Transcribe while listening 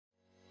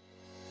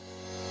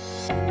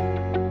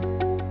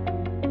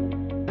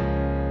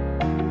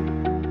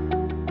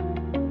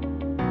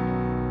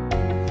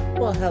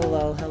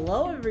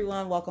Hello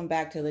everyone. Welcome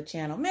back to the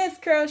channel. Miss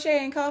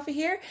Crochet and Coffee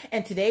here.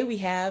 And today we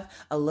have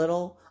a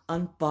little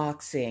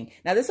unboxing.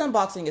 Now this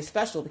unboxing is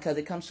special because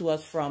it comes to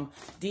us from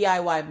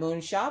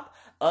DIYMOON shop.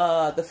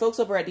 The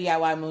folks over at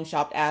DIYMOON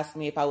shop asked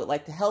me if I would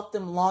like to help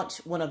them launch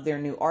one of their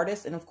new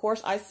artists. And of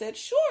course I said,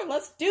 sure,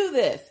 let's do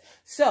this.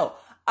 So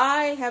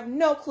I have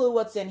no clue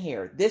what's in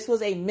here. This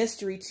was a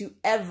mystery to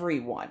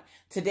everyone.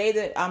 Today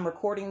that I'm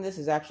recording this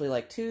is actually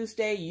like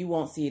Tuesday. You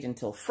won't see it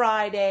until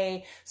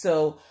Friday.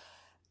 So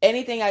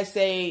anything I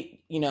say,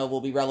 will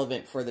be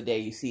relevant for the day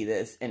you see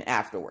this and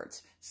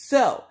afterwards.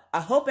 So I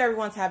hope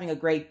everyone's having a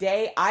great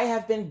day. I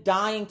have been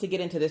dying to get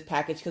into this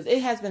package because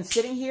it has been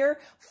sitting here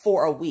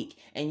for a week.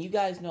 And you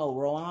guys know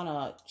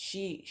Roanna,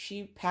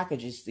 she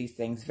packages these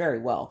things very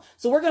well.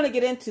 So we're going to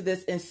get into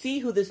this and see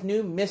who this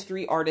new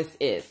mystery artist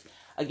is.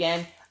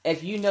 Again,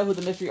 if you know who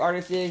the mystery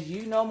artist is,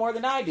 you know more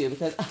than I do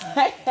because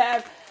I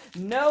have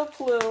no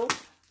clue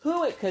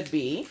who it could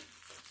be.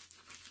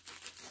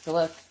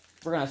 So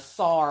we're going to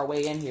saw our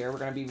way in here. We're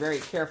going to be very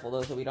careful,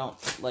 though, so we don't,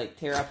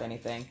 tear up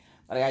anything.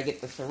 But I got to get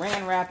the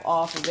saran wrap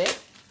off of it.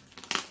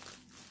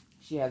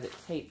 She has it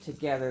taped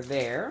together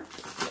there.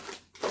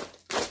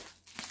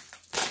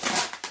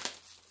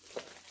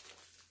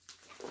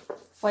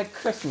 It's like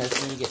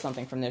Christmas when you get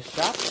something from this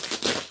shop.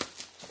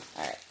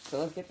 All right,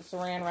 so let's get the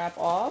saran wrap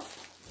off.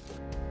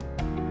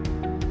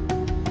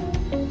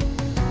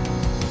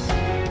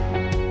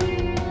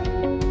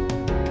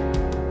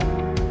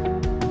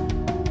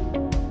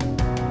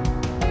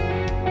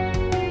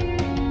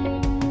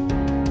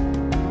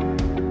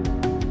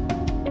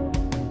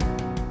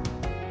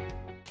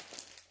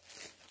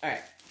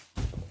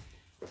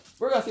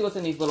 We're going to see what's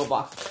in these little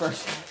boxes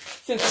first,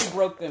 since we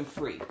broke them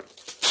free.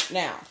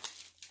 Now,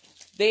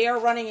 they are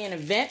running an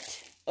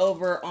event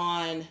over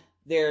on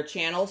their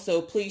channel,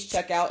 so please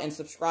check out and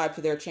subscribe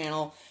to their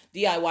channel,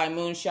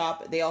 DIYMOON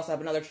Shop. They also have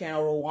another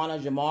channel,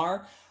 Roanna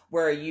Jamar,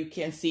 where you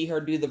can see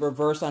her do the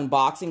reverse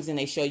unboxings, and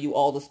they show you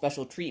all the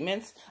special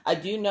treatments. I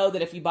do know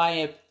that if you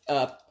buy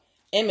a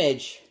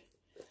image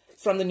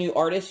from the new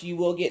artist, you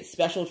will get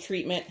special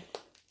treatment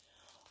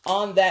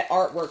on that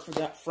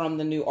artwork from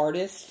the new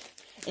artist.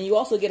 And you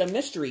also get a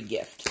mystery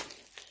gift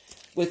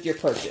with your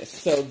purchase.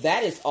 So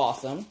that is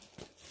awesome.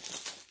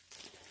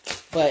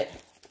 But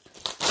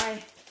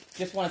I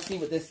just want to see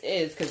what this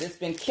is because it's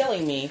been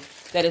killing me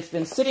that it's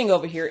been sitting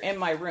over here in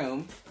my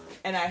room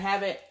and I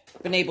haven't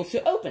been able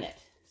to open it.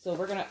 So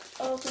we're going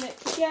to open it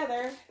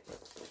together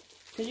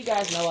because you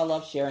guys know I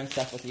love sharing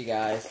stuff with you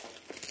guys.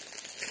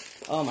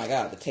 Oh my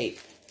God, the tape.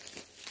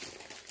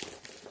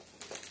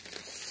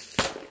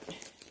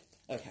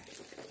 Okay.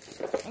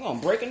 I'm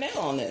going to break a nail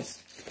on this.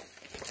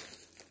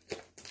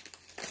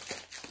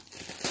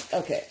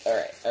 Okay, all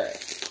right.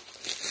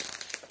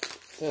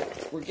 So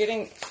we're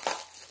getting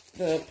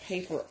the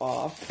paper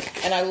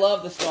off. And I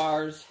love the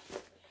stars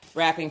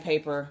wrapping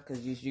paper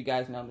because you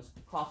guys know Miss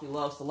Coffee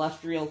loves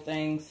celestial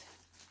things.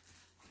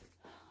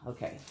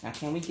 Okay, now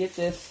can we get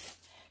this?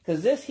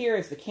 Because this here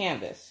is the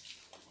canvas.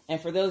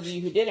 And for those of you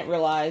who didn't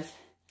realize,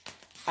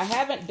 I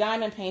haven't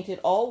diamond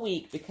painted all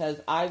week because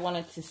I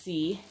wanted to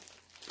see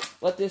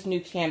what this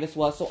new canvas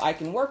was so I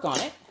can work on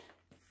it.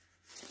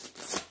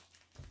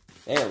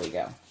 There we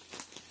go.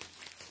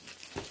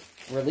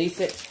 Release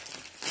it.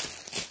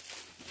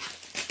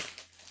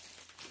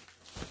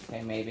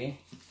 Okay, maybe.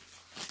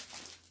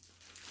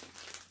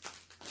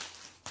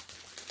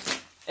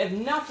 If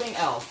nothing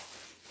else,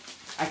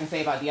 I can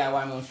say about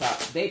DIYMOON shop,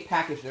 they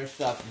package their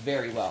stuff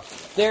very well.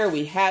 There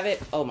we have it.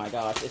 Oh my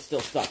gosh, it's still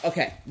stuck.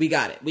 Okay, we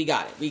got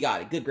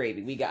it. Good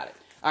gravy, we got it.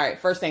 All right,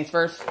 first things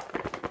first.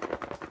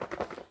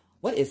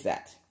 What is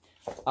that?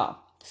 Oh,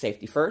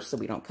 safety first so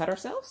we don't cut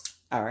ourselves.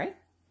 All right.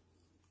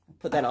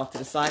 Put that off to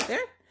the side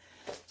there.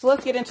 So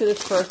let's get into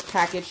this first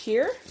package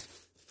here.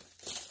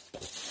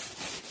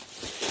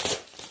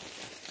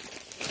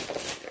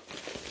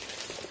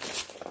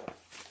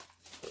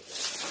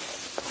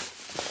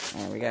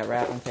 And we got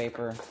wrapping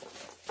paper.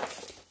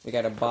 We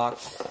got a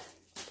box.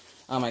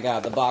 Oh my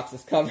God, the box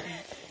is covered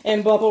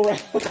in bubble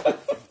wrap.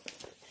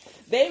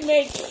 They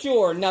make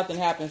sure nothing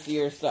happens to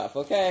your stuff,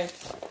 okay?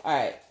 All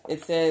right,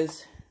 it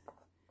says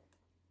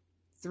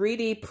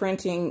 3D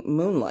printing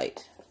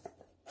moonlight.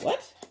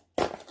 What?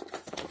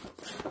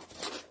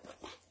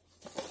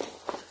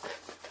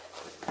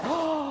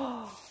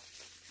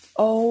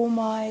 Oh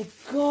my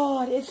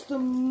God, it's the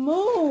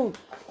moon.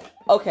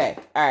 Okay,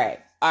 all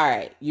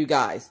right, you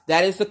guys.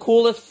 That is the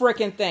coolest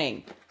freaking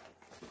thing.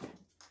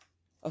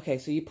 Okay,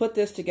 so you put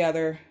this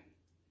together.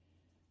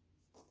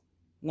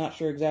 Not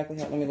sure exactly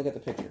how, let me look at the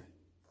picture.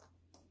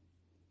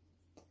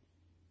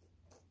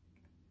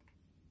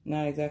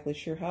 Not exactly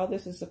sure how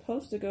this is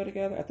supposed to go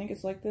together. I think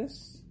it's like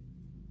this.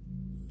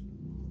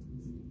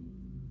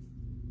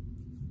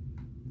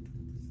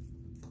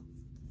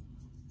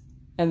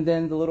 And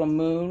then the little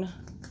moon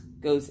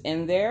goes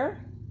in there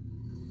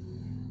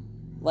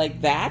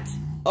like that.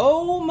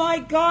 Oh my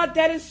God,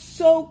 that is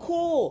so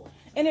cool.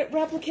 And it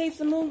replicates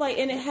the moonlight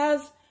and it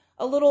has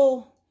a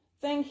little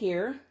thing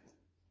here.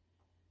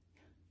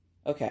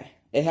 Okay,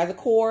 it has a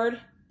cord.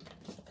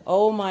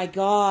 Oh my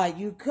God,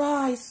 you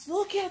guys,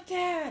 look at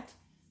that.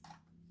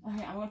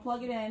 Okay, I'm gonna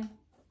plug it in.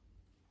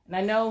 And I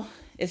know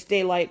it's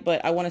daylight,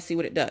 but I wanna see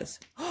what it does.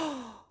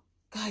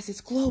 Guys, it's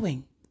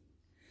glowing.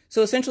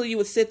 So essentially you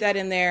would sit that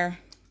in there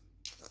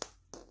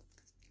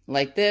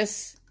like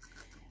this,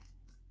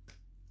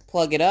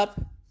 plug it up,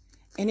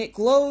 and it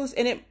glows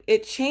and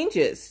it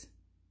changes.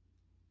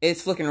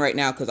 It's flicking right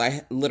now because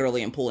I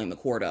literally am pulling the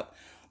cord up.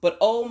 But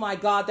oh my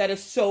God, that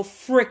is so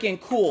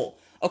freaking cool.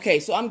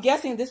 Okay, so I'm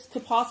guessing this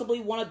could possibly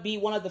be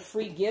one of the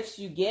free gifts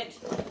you get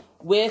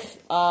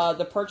with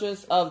the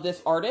purchase of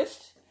this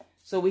artist.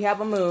 So we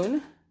have a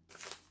moon.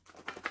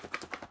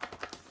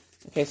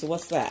 Okay, so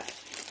what's that?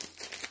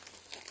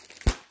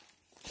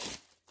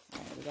 All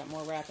right, we got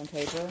more wrapping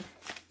paper.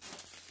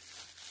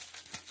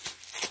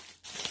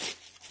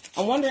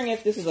 I'm wondering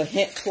if this is a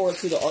hint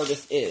towards who the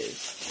artist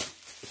is.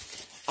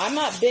 I'm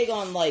not big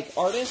on, like,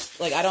 artists.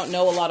 Like, I don't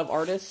know a lot of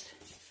artists.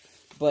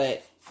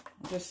 But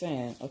I'm just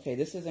saying. Okay,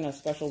 this is in a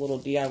special little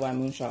DIY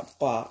Moon Shop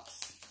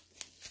box.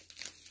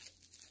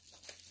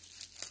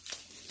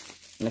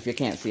 And if you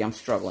can't see, I'm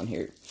struggling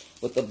here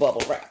with the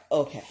bubble wrap.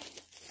 Okay.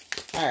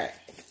 All right.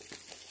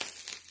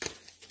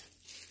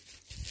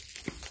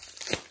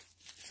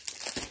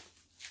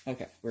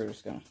 Okay, we're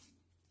just going to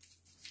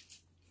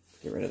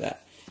get rid of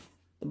that.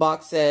 The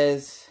box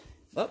says,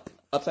 oh,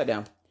 upside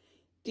down.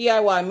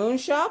 DIY Moon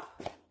Shop.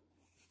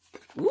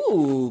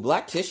 Ooh,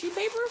 black tissue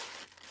paper?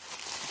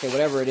 Okay,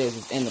 whatever it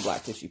is in the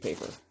black tissue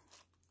paper.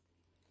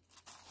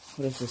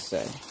 What does this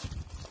say?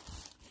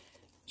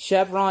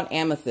 Chevron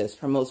Amethyst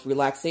promotes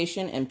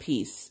relaxation and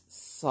peace.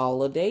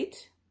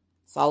 Sodalite.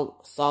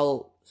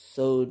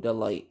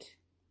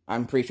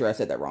 I'm pretty sure I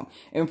said that wrong.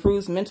 It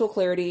improves mental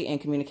clarity and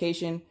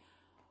communication.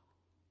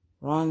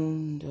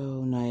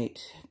 Rondonite.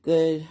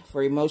 Good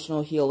for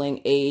emotional healing,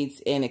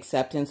 aids in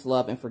acceptance,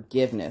 love, and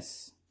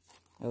forgiveness.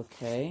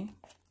 Okay.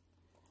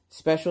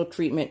 Special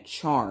treatment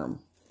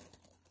charm.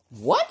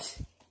 What?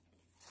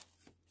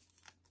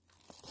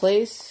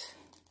 Place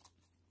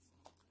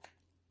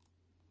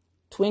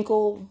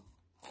twinkle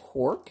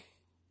cork.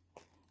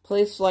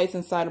 Place lights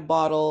inside a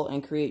bottle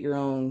and create your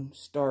own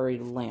starry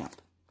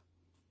lamp.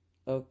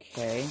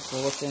 Okay, so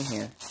what's in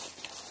here?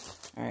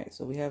 All right,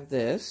 so we have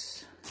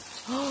this.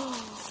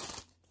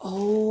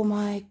 Oh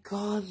my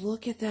God,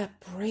 look at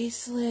that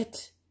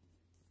bracelet.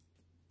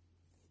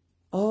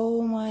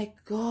 Oh my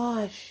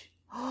gosh.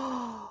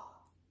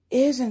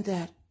 Isn't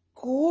that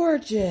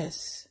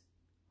gorgeous?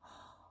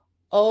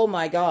 Oh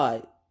my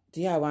God.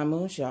 DIY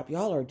Moon Shop,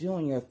 y'all are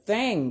doing your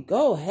thing.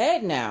 Go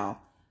ahead now.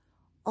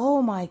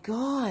 Oh my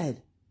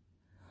God.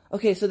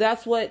 Okay, so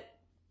that's what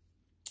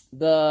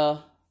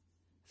if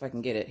I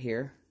can get it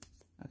here.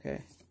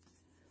 Okay.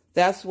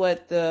 That's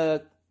what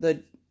the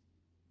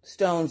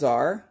stones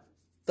are.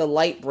 The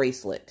light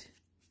bracelet.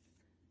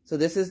 So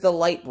this is the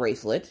light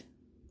bracelet.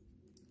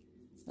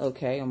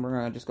 Okay, and we're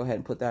going to just go ahead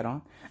and put that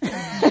on.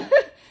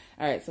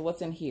 All right, so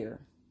what's in here?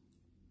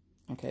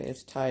 Okay,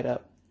 it's tied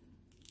up.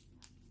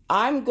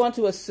 I'm going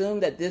to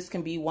assume that this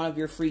can be one of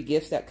your free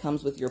gifts that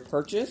comes with your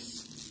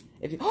purchase.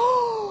 If you,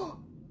 oh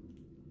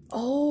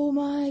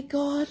my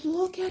God,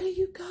 look at it,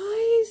 you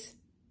guys.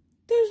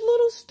 There's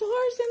little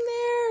stars in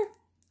there.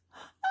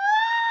 Ah!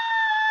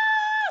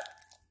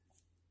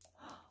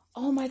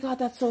 Oh my God,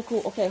 that's so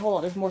cool. Okay, hold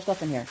on, there's more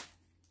stuff in here.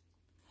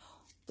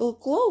 The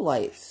glow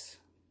lights.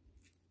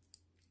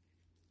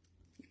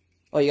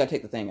 Oh, you gotta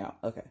take the thing out.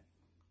 Okay.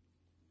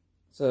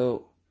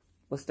 So,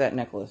 what's that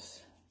necklace?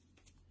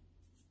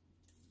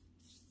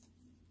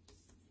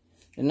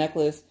 The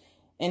necklace.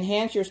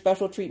 Enhance your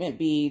special treatment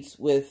beads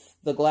with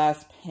the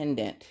glass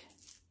pendant.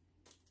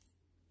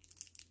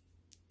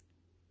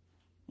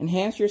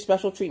 Enhance your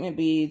special treatment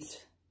beads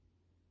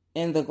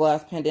in the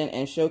glass pendant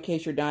and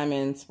showcase your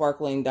diamonds,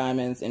 sparkling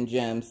diamonds, and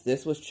gems.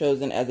 This was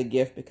chosen as a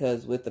gift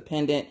because with the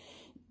pendant,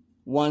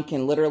 one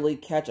can literally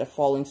catch a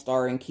falling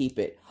star and keep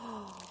it.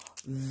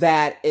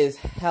 That is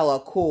hella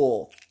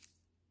cool.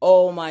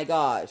 Oh my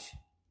gosh.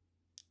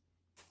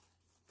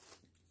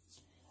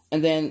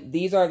 And then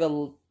these are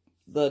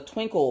the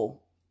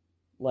twinkle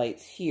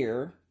lights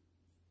here.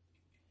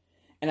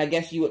 And I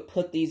guess you would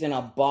put these in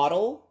a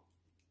bottle.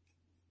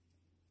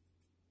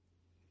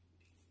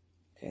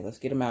 Okay, let's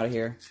get them out of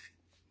here.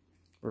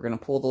 We're going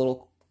to pull the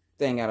little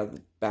thing out of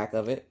the back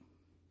of it.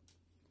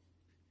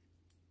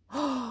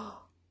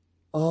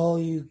 Oh,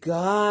 you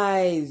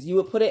guys, you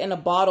would put it in a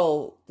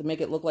bottle to make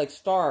it look like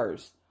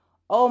stars.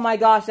 Oh my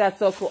gosh, that's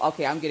so cool.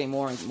 Okay, I'm getting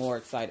more and more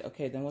excited.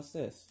 Okay, then what's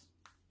this?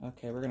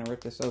 Okay, we're going to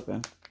rip this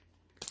open.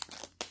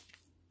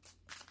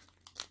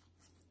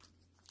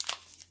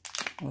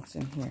 What's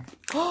in here?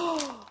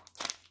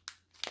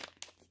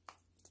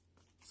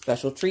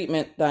 Special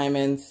treatment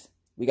diamonds.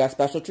 We got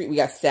special treat. We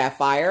got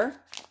sapphire.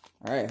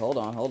 All right, hold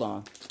on, hold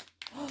on.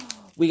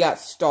 We got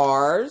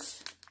stars.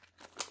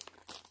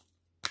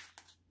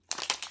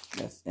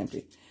 That's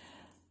empty.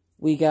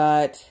 We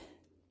got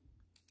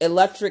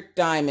electric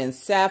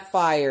diamonds,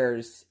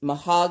 sapphires,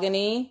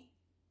 mahogany,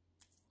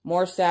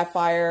 more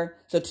sapphire.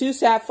 So 2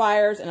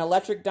 sapphires, an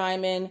electric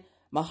diamond,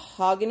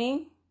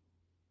 mahogany,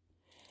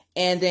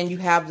 And then you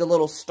have the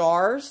little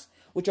stars,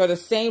 which are the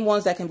same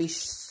ones that can be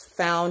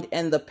found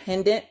in the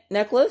pendant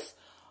necklace.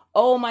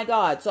 Oh my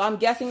God. So I'm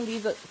guessing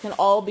these can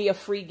all be a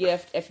free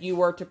gift if you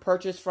were to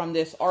purchase from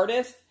this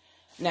artist.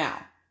 Now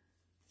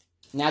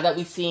that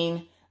we've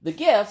seen the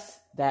gifts,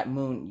 that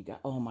moon, you got,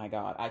 oh my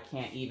God, I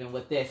can't even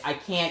with this. I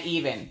can't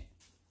even.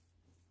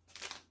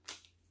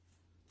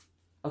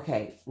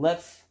 Okay, we're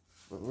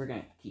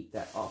going to keep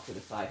that off to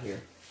the side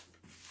here.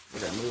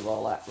 We're going to move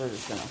all that. We're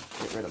just going to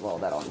get rid of all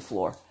that on the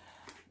floor.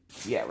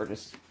 Yeah,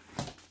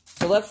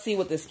 so let's see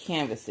what this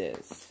canvas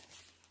is.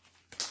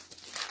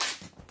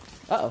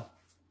 Uh-oh.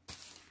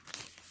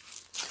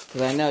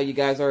 Because I know you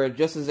guys are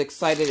just as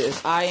excited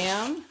as I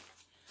am.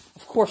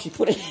 Of course you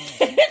put it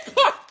in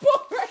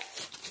cardboard.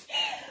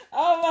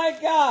 Oh my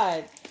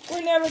God.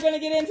 We're never going to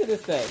get into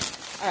this thing.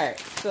 All right,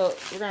 so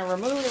we're going to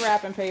remove the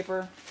wrapping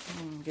paper.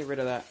 Get rid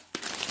of that.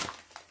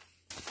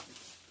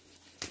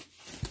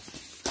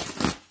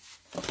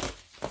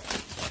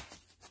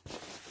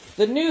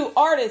 The new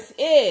artist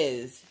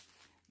is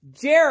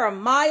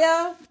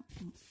Jeremiah.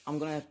 I'm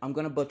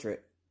gonna butcher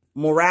it.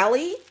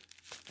 Morale.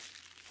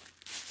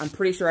 I'm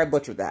pretty sure I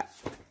butchered that.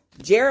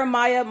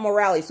 Jeremiah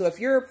Morale. So if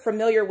you're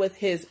familiar with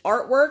his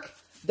artwork,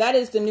 that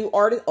is the new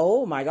artist.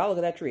 Oh my God, look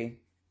at that tree.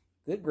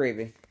 Good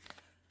gravy.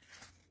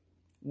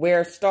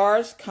 Where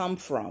Stars Come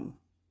From.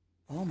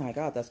 Oh my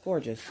God, that's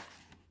gorgeous.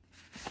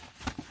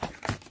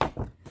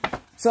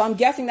 So I'm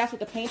guessing that's what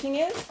the painting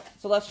is.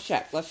 So let's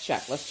check. Let's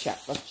check. Let's check.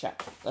 Let's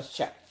check. Let's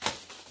check.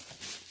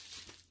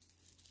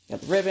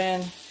 Got the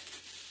ribbon.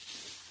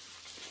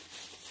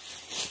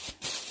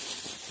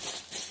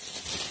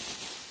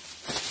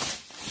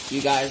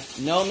 You guys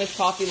know Miss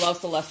Coffee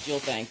loves celestial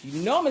things.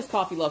 You know Miss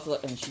Coffee loves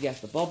celestial, and she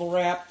gets the bubble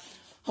wrap.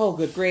 Oh,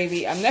 good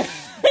gravy. I'm never.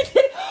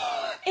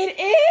 It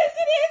is.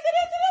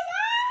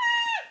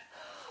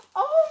 Ah!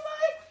 Oh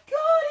my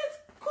God, it's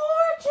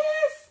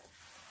gorgeous.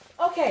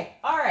 Okay,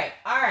 all right.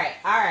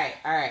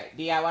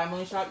 DIY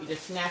Moon Shop, you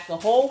just snatched the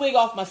whole wig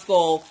off my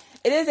skull.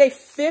 It is a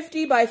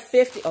 50 by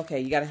 50. Okay,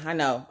 you gotta, I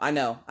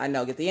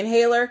know. Get the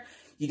inhaler.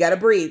 You gotta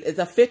breathe. It's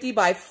a 50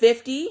 by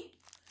 50.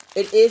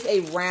 It is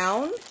a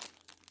round.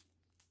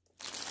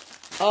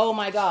 Oh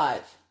my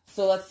God.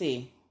 So let's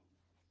see.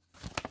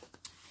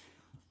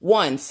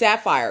 1,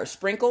 sapphire.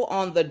 Sprinkle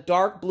on the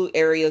dark blue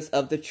areas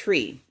of the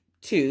tree.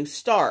 2,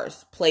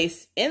 stars.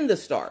 Place in the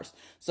stars.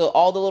 So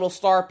all the little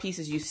star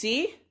pieces you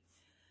see.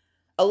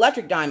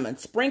 Electric diamond.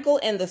 Sprinkle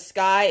in the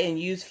sky and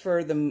use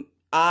for the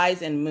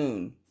eyes and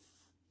moon.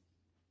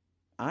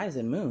 Eyes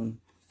and moon?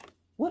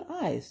 What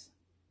eyes?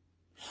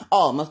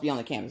 Oh, it must be on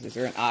the canvas. Is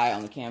there an eye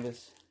on the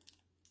canvas?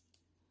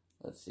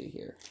 Let's see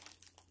here.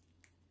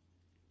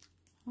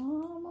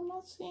 I'm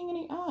not seeing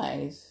any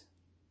eyes.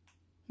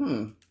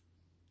 I'm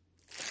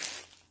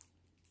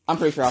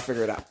pretty sure I'll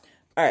figure it out.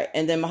 All right,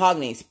 and then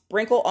mahogany.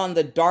 Sprinkle on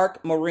the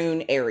dark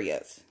maroon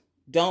areas.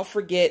 Don't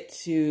forget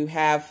to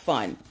have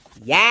fun.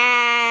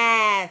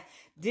 Yes!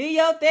 Do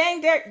your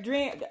thing,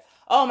 dream.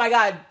 Oh my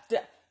God.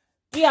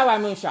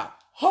 DIY Moon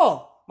Shop.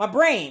 Oh, my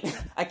brain.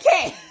 I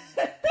can't.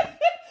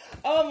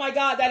 Oh my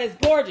God, that is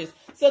gorgeous.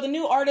 So the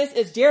new artist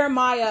is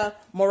Jeremiah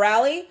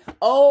Morale.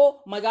 Oh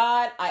my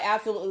God, I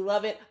absolutely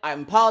love it. I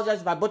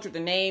apologize if I butchered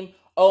the name.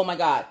 Oh my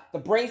God. The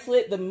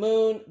bracelet, the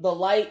moon, the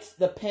lights,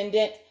 the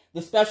pendant,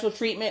 the special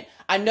treatment.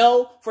 I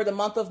know for the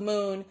month of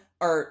Moon,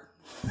 or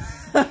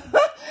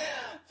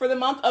for the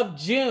month of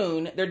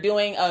June, they're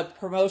doing a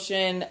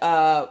promotion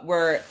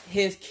where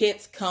his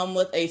kits come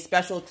with a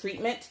special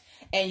treatment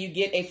and you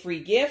get a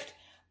free gift.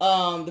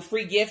 The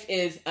free gift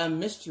is a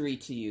mystery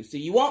to you. So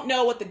you won't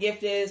know what the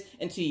gift is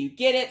until you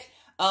get it.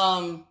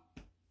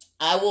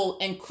 I will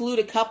include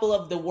a couple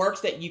of the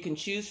works that you can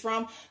choose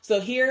from. So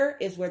here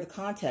is where the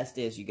contest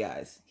is, you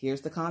guys.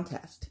 Here's the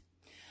contest.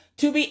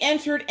 To be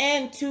entered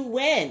in to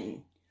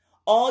win,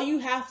 all you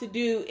have to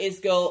do is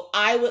go,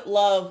 I would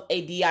love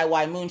a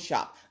DIY Moon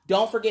Shop.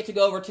 Don't forget to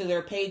go over to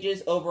their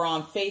pages over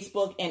on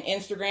Facebook and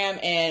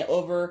Instagram and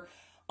over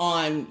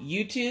on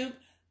YouTube.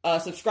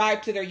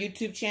 Subscribe to their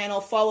YouTube channel,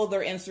 follow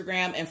their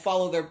Instagram, and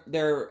follow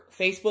their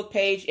Facebook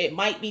page. It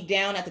might be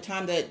down at the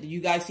time that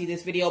you guys see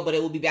this video, but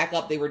it will be back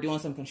up. They were doing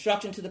some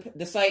construction to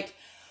the site.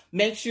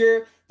 Make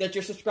sure that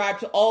you're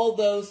subscribed to all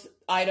those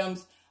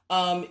items.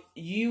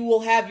 You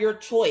will have your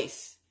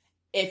choice.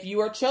 If you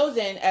are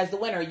chosen as the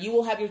winner, you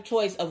will have your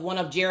choice of one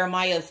of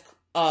Jeremiah's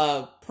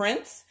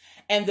prints,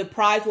 and the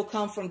prize will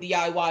come from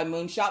DIY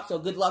Moon Shop. So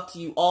good luck to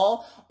you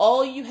all.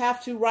 All you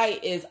have to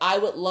write is, I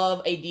would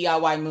love a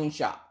DIY Moon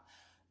Shop.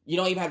 You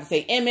don't even have to say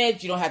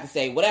image. You don't have to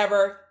say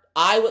whatever.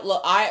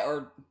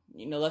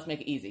 Let's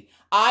make it easy.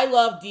 I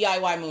love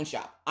DIY Moon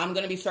Shop. I'm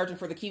going to be searching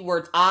for the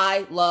keywords,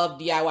 I love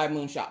DIY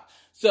Moon Shop.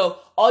 So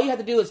all you have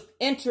to do is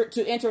enter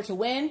to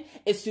win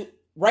is to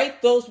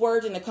write those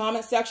words in the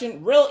comment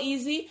section. Real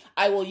easy.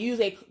 I will use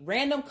a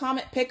random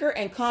comment picker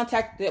and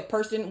contact the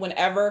person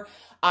whenever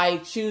I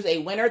choose a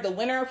winner. The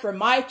winner for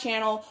my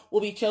channel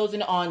will be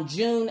chosen on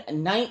June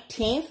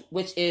 19th,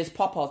 which is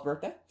Pawpaw's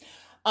birthday.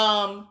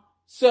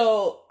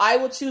 So I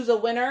will choose a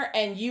winner,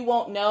 and you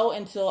won't know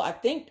until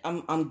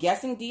I'm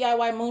guessing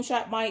DIY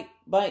Shop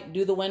might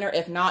do the winner.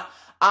 If not,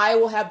 I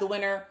will have the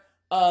winner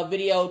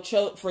video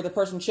for the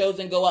person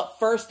chosen go up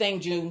first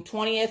thing June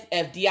 20th.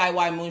 If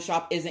DIY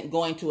Shop isn't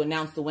going to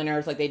announce the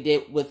winners like they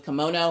did with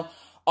Kimono,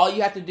 all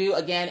you have to do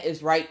again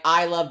is write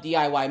 "I love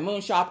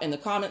DIY Shop" in the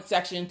comment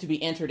section to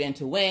be entered in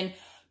to win.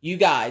 You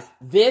guys,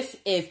 this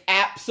is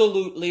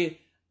absolutely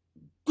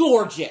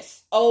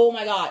gorgeous. Oh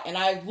my God! And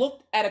I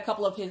looked at a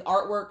couple of his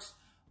artworks.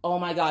 Oh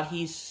my God,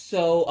 he's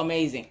so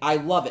amazing. I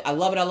love it. I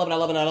love it. I love it. I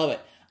love it. I love it.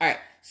 All right.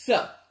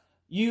 So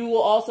you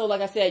will also,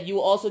 like I said, you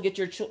will also get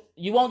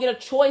you won't get a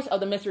choice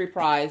of the mystery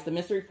prize. The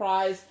mystery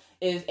prize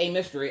is a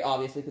mystery,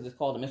 obviously, because it's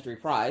called a mystery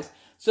prize.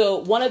 So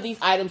one of these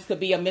items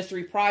could be a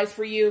mystery prize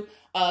for you.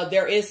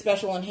 There is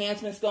special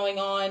enhancements going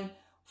on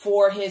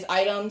for his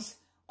items.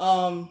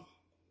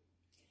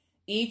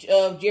 Each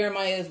of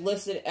Jeremiah is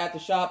listed at the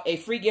shop. A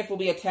free gift will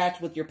be attached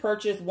with your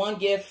purchase. One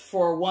gift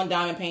for one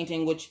diamond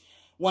painting, which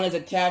one is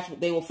attached.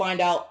 They will find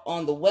out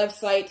on the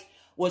website,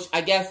 which I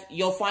guess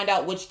you'll find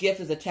out which gift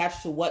is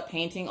attached to what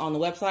painting on the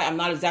website. I'm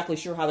not exactly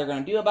sure how they're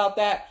going to do about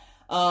that.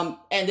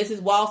 And this is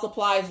while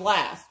supplies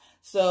last.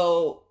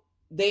 So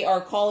they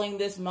are calling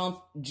this month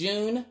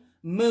June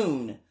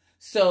Moon.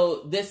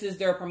 So this is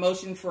their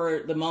promotion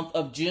for the month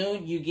of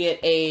June. You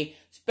get a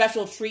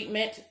special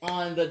treatment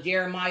on the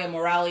Jeremiah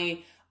Morale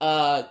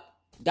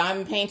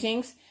diamond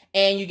paintings,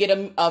 and you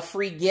get a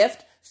free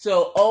gift.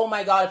 So, oh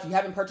my God, if you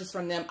haven't purchased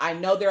from them, I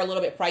know they're a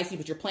little bit pricey,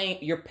 but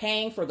you're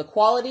paying for the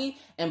quality,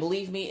 and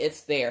believe me,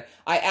 it's there.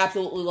 I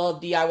absolutely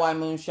love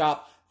DIY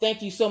Shop.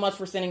 Thank you so much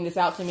for sending this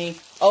out to me.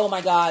 Oh my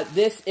God,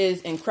 this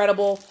is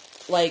incredible.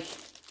 Like,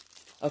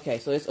 okay,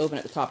 so let's open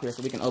at the top here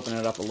so we can open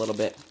it up a little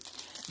bit.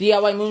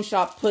 DIY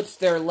Shop puts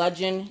their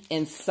legend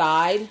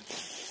inside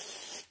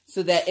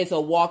so that it's a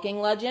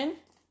walking legend.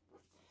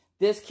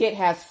 This kit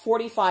has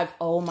 45,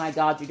 oh my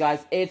God, you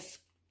guys, it's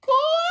gorgeous!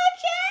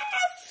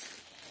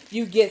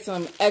 You get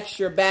some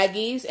extra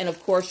baggies, and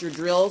of course your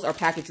drills are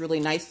packaged really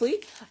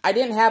nicely. I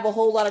didn't have a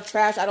whole lot of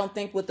trash, I don't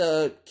think, with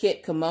the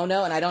kit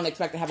Kimono, and I don't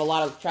expect to have a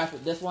lot of trash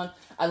with this one.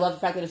 I love the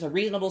fact that it's a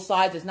reasonable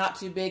size, it's not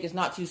too big, it's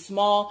not too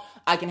small.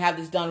 I can have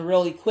this done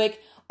really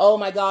quick. Oh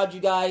my God, you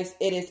guys,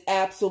 it is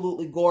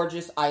absolutely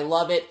gorgeous. I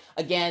love it.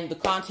 Again, the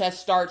contest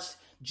starts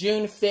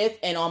June 5th,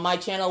 and on my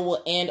channel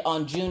will end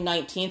on June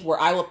 19th, where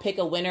I will pick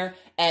a winner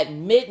at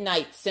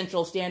midnight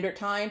Central Standard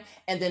Time,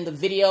 and then the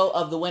video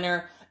of the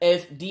winner,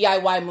 if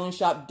DIY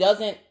Shop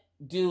doesn't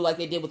do like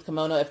they did with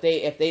Kimono, if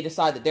they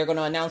decide that they're going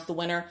to announce the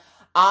winner,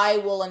 I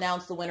will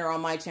announce the winner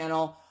on my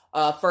channel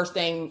first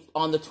thing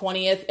on the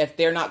 20th if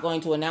they're not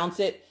going to announce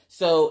it.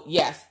 So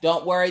yes,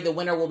 don't worry, the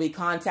winner will be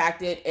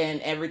contacted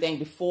and everything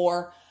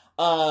before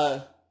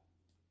the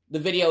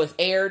video is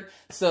aired,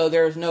 so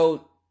there's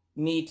no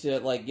need to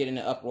like get in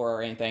an uproar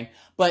or anything.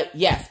 But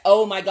yes,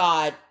 oh my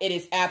God, it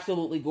is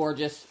absolutely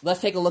gorgeous. Let's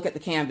take a look at the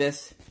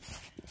canvas.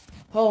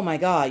 Oh my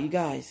God, you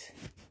guys.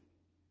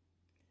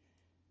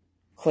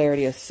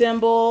 Clarity of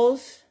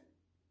symbols.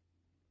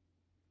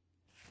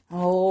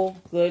 Oh,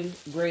 good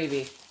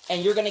gravy.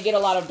 And you're going to get a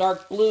lot of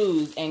dark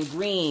blues and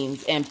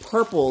greens and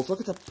purples. Look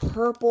at the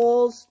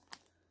purples.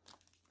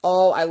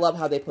 Oh, I love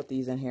how they put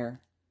these in here.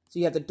 So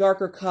you have the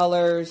darker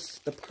colors,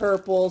 the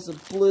purples, the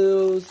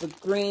blues, the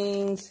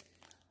greens.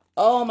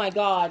 Oh my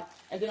God.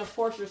 And then of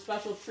course your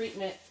special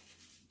treatment,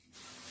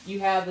 you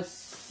have the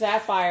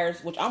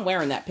sapphires, which I'm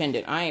wearing that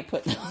pendant. I ain't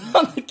putting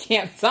on the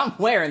canvas. I'm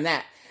wearing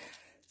that.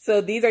 So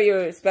these are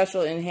your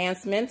special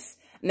enhancements.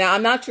 Now,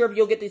 I'm not sure if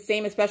you'll get the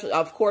same special,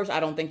 of course,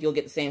 I don't think you'll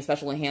get the same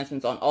special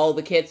enhancements on all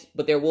the kits,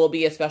 but there will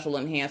be a special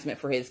enhancement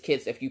for his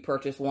kits if you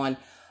purchase one.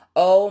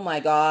 Oh my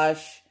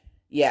gosh.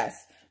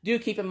 Yes. Do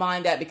keep in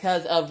mind that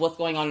because of what's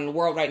going on in the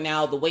world right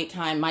now, the wait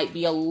time might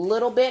be a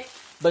little bit,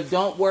 but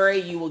don't worry,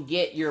 you will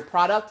get your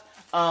product.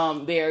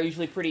 They are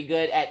usually pretty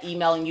good at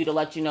emailing you to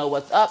let you know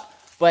what's up.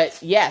 But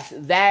yes,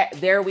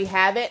 there we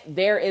have it.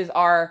 There is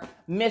our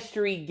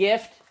mystery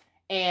gift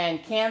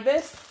and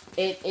canvas.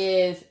 It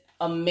is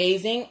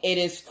amazing. It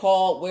is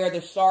called Where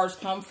the Stars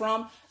Come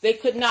From. They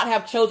could not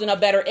have chosen a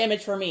better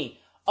image for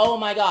me. Oh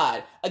my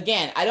God.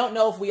 Again, I don't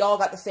know if we all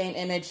got the same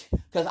image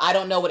because I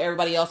don't know what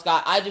everybody else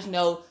got. I just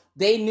know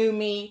they knew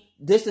me.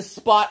 This is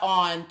spot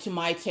on to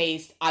my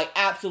taste. I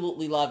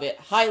absolutely love it.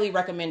 Highly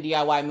recommend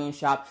DIY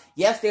Shop.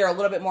 Yes, they are a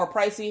little bit more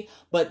pricey,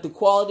 but the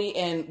quality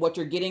and what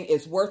you're getting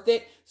is worth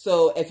it.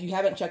 So if you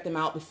haven't checked them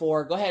out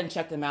before, go ahead and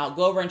check them out.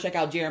 Go over and check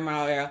out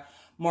Jeremiah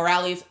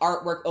Morale's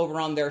artwork over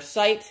on their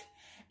site.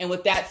 And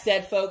with that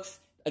said, folks,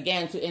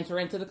 again, to enter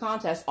into the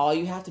contest, all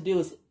you have to do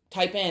is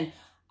type in,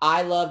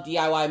 I love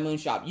DIY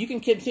Shop. You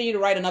can continue to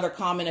write another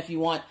comment if you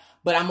want,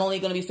 but I'm only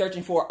going to be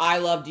searching for I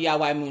love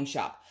DIY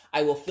Shop.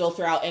 I will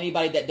filter out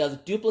anybody that does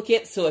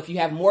duplicates. So if you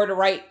have more to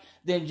write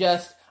than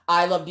just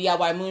I love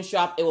DIY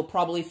Shop, it will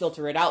probably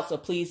filter it out. So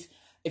please,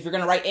 if you're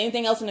going to write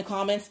anything else in the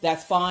comments,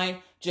 that's fine.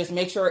 Just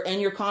make sure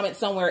in your comment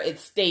somewhere it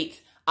states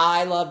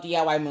I love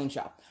DIY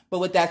Shop. But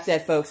with that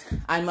said, folks,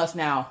 I must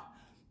now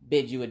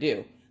bid you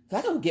adieu.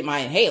 I gotta get my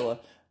inhaler.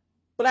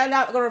 But I'm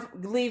not going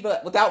to leave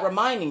without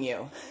reminding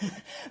you,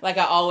 like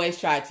I always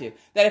try to,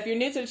 that if you're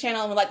new to the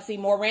channel and would like to see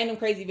more random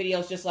crazy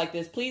videos just like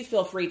this, please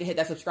feel free to hit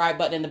that subscribe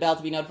button and the bell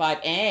to be notified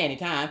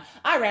anytime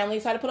I randomly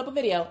decide to put up a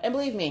video. And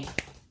believe me,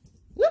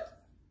 whoop,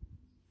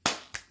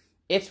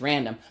 it's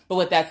random. But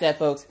with that said,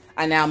 folks,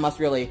 I now must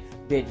really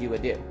bid you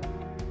adieu.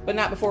 But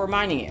not before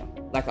reminding you,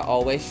 like I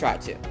always try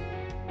to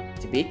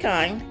be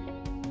kind,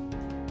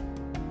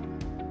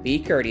 be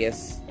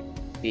courteous,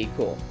 be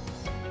cool.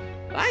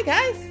 Bye,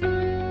 guys.